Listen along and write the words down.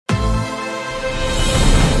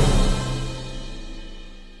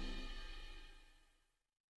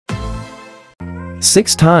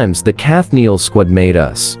6 times the KathNiel squad made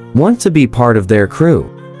us want to be part of their crew.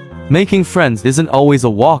 Making friends isn't always a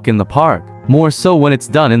walk in the park, more so when it's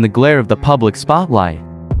done in the glare of the public spotlight.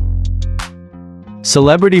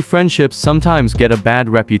 Celebrity friendships sometimes get a bad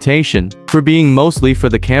reputation for being mostly for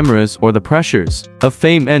the cameras, or the pressures of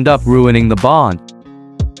fame end up ruining the bond.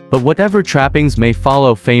 But whatever trappings may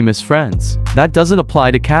follow famous friends, that doesn't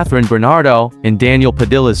apply to Catherine Bernardo and Daniel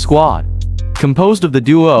Padilla's squad. Composed of the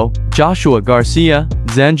duo Joshua Garcia,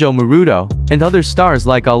 Zanjo Marudo, and other stars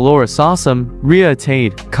like Alora Sasam, Ria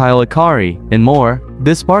Tade, Kyle Akari, and more,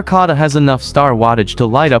 this barkada has enough star wattage to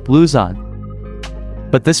light up Luzon.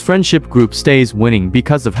 But this friendship group stays winning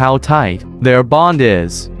because of how tight their bond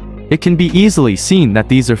is. It can be easily seen that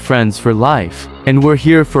these are friends for life, and we're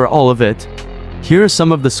here for all of it. Here are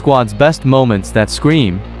some of the squad's best moments that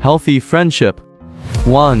scream healthy friendship.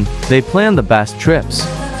 1. They plan the best trips.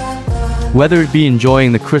 Whether it be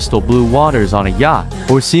enjoying the crystal blue waters on a yacht,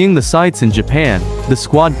 or seeing the sights in Japan, the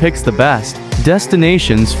squad picks the best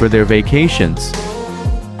destinations for their vacations.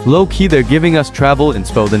 Low-key, they're giving us travel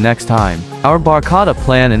inspo the next time our barkada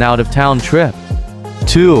plan an out-of-town trip.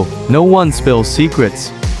 2. No one spills secrets.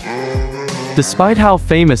 Despite how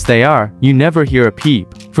famous they are, you never hear a peep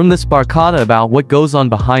from this barkada about what goes on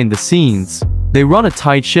behind the scenes. They run a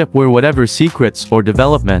tight ship where whatever secrets or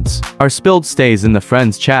developments are spilled stays in the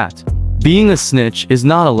friends chat. Being a snitch is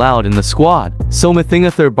not allowed in the squad, so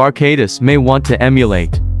Mathingather Barkadis may want to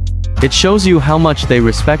emulate. It shows you how much they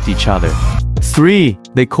respect each other. 3.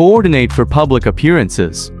 They coordinate for public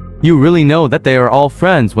appearances. You really know that they are all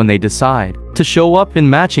friends when they decide to show up in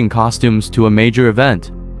matching costumes to a major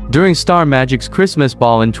event. During Star Magic's Christmas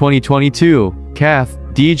ball in 2022, Kath,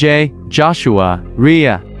 DJ, Joshua,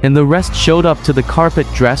 Ria, and the rest showed up to the carpet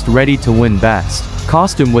dressed ready to win best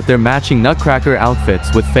costume with their matching nutcracker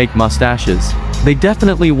outfits with fake mustaches. They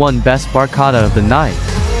definitely won best barkada of the night.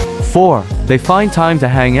 4. They find time to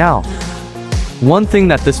hang out. One thing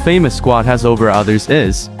that this famous squad has over others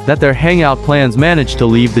is that their hangout plans manage to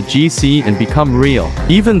leave the GC and become real.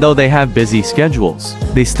 Even though they have busy schedules,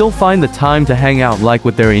 they still find the time to hang out, like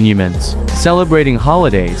with their inhumans, celebrating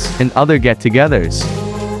holidays, and other get-togethers.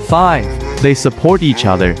 5. They support each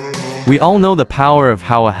other. We all know the power of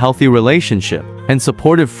how a healthy relationship and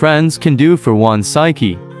supportive friends can do for one's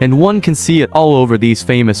psyche, and one can see it all over these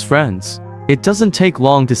famous friends. It doesn't take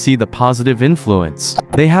long to see the positive influence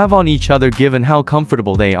they have on each other given how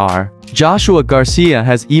comfortable they are. Joshua Garcia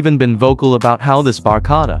has even been vocal about how this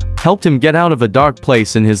barkada helped him get out of a dark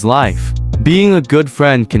place in his life. Being a good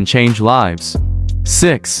friend can change lives.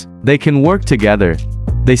 6. They can work together.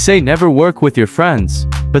 They say never work with your friends,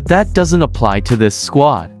 but that doesn't apply to this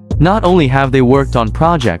squad. Not only have they worked on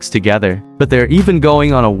projects together, but they're even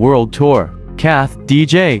going on a world tour. Kath,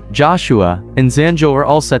 DJ, Joshua, and Zanjo are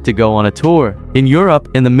all set to go on a tour in Europe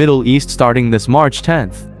and the Middle East starting this March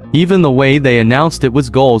 10th. Even the way they announced it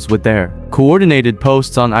was goals, with their coordinated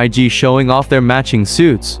posts on IG showing off their matching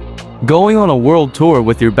suits. Going on a world tour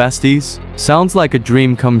with your besties sounds like a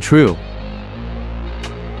dream come true.